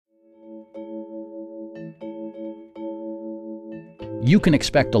You can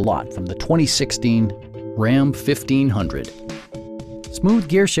expect a lot from the 2016 Ram 1500. Smooth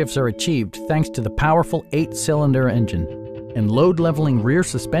gear shifts are achieved thanks to the powerful 8-cylinder engine, and load-leveling rear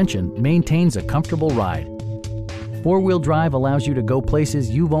suspension maintains a comfortable ride. Four-wheel drive allows you to go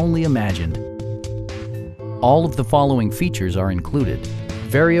places you've only imagined. All of the following features are included: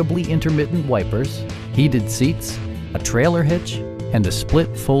 variably intermittent wipers, heated seats, a trailer hitch, and a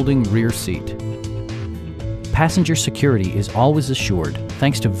split folding rear seat. Passenger security is always assured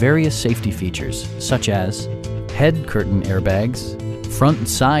thanks to various safety features such as head curtain airbags, front and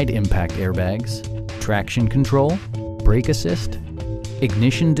side impact airbags, traction control, brake assist,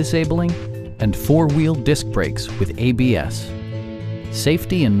 ignition disabling, and four-wheel disc brakes with ABS.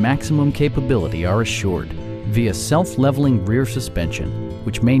 Safety and maximum capability are assured via self-leveling rear suspension,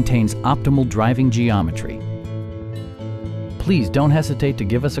 which maintains optimal driving geometry. Please don't hesitate to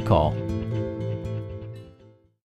give us a call.